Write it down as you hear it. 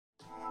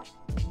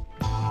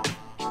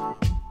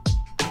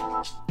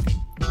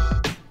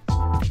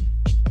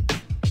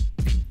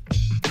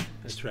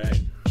That's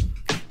right,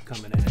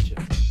 coming at you.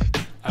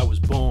 I was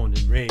born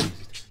and raised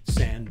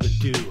San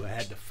Badu. I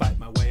had to fight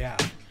my way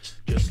out,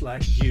 just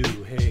like you.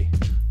 Hey,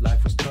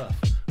 life was tough,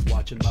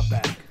 watching my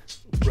back.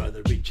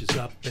 Brother reaches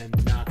up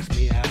and knocks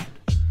me out.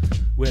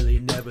 Well, he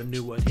never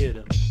knew what hit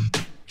him.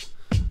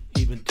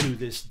 Even to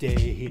this day,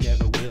 he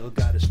never will.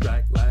 Gotta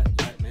strike like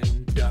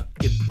lightning,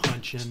 ducking,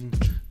 punching,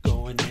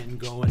 going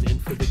in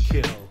for the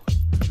kill.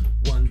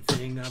 One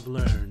thing I've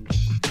learned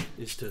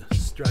is to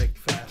strike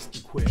fast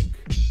and quick.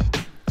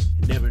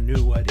 He never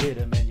knew what hit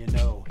him, and you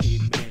know he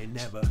may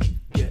never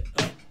get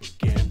up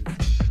again.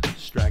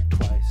 Strike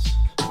twice,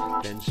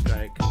 then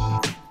strike,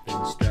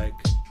 then strike,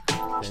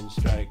 then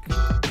strike.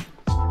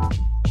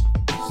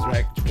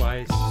 Strike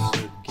twice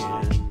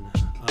again.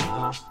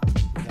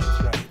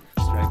 That's right.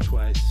 Strike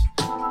twice,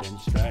 then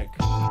strike,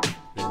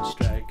 then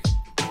strike,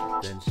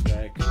 then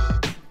strike.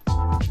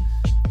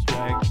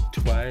 Strike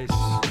twice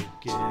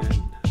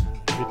again.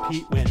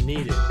 Repeat when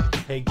needed.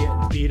 Hey,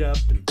 getting beat up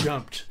and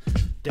jumped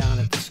down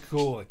at the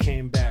school. I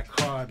came back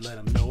hard, let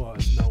them know I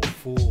was no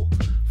fool.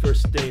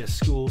 First day of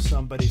school,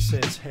 somebody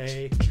says,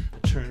 hey.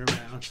 I turn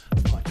around,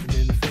 punch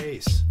him in the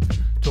face.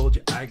 Told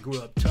you I grew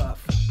up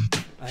tough.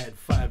 I had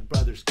 5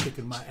 brothers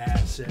kicking my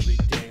ass every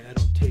day. I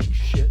don't take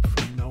shit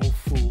from no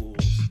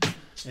fools.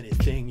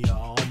 Anything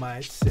y'all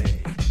might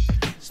say.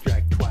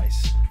 Strike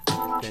twice,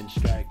 then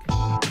strike,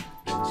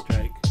 then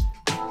strike,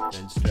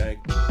 then strike.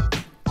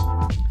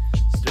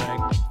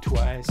 Strike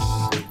twice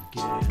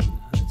again.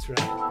 That's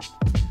right.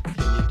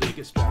 Can you dig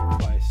it? Strike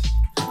twice,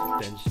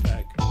 then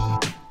strike,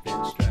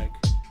 then strike,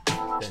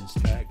 then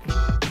strike.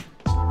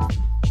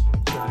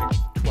 Strike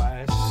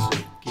twice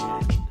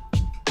again.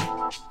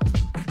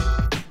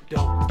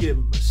 Don't give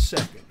him a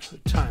second,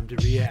 time to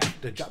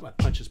react. I got my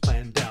punches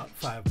planned out,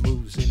 5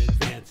 moves in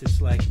advance.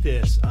 It's like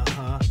this,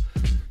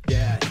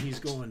 yeah, he's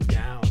going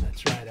down.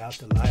 That's right, out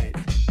the light.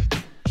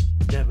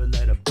 Never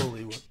let a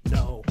bully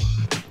know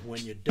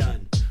when you're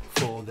done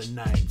for the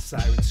night.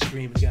 Sirens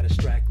screaming, gotta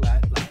strike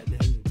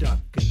lightning, duck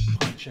and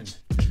punching.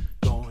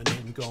 Going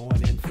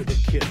in for the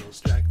kill.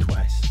 Strike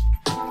twice,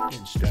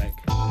 then strike,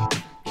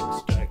 then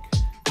strike,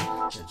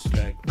 then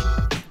strike.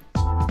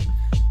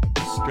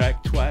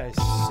 Strike twice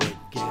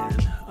again.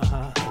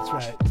 That's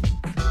right.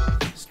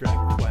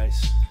 Strike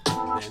twice,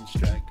 then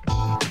strike,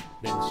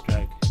 then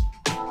strike,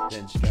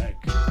 then strike.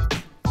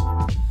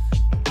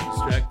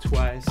 Strike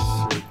twice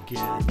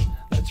again.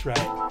 That's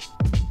right.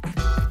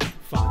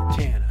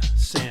 Fontana,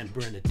 San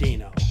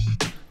Bernardino,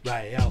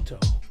 Rialto,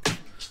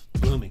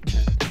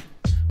 Bloomington,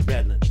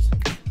 Redlands,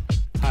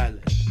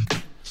 Highland,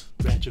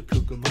 Rancho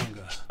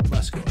Cucamonga,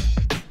 Muscoy,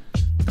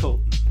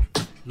 Colton,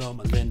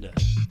 Loma Linda,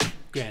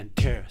 Grand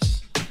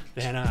Terrace,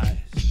 Van Nuys,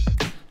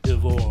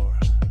 Devore.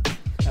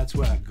 That's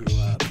where I grew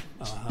up.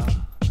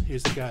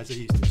 Here's the guys I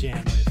used to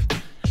jam with.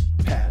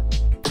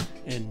 Pat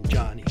and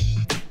Johnny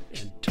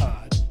and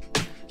Todd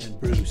and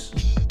Bruce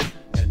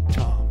and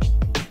Tom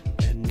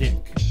and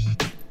Nick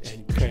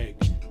and Craig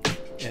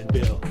and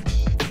Bill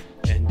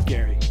and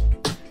Gary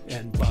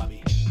and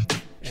Bobby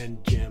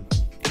and Jim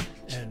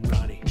and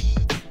Ronnie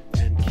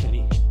and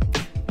Kenny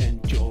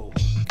and Joel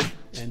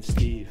and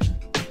Steve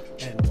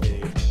and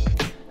Dave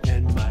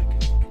and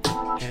Mike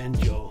and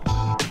Joel.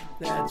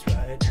 That's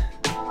right.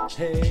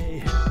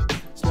 Hey,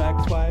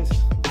 strike twice,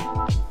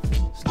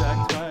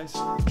 strike twice,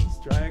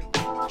 strike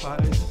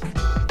twice.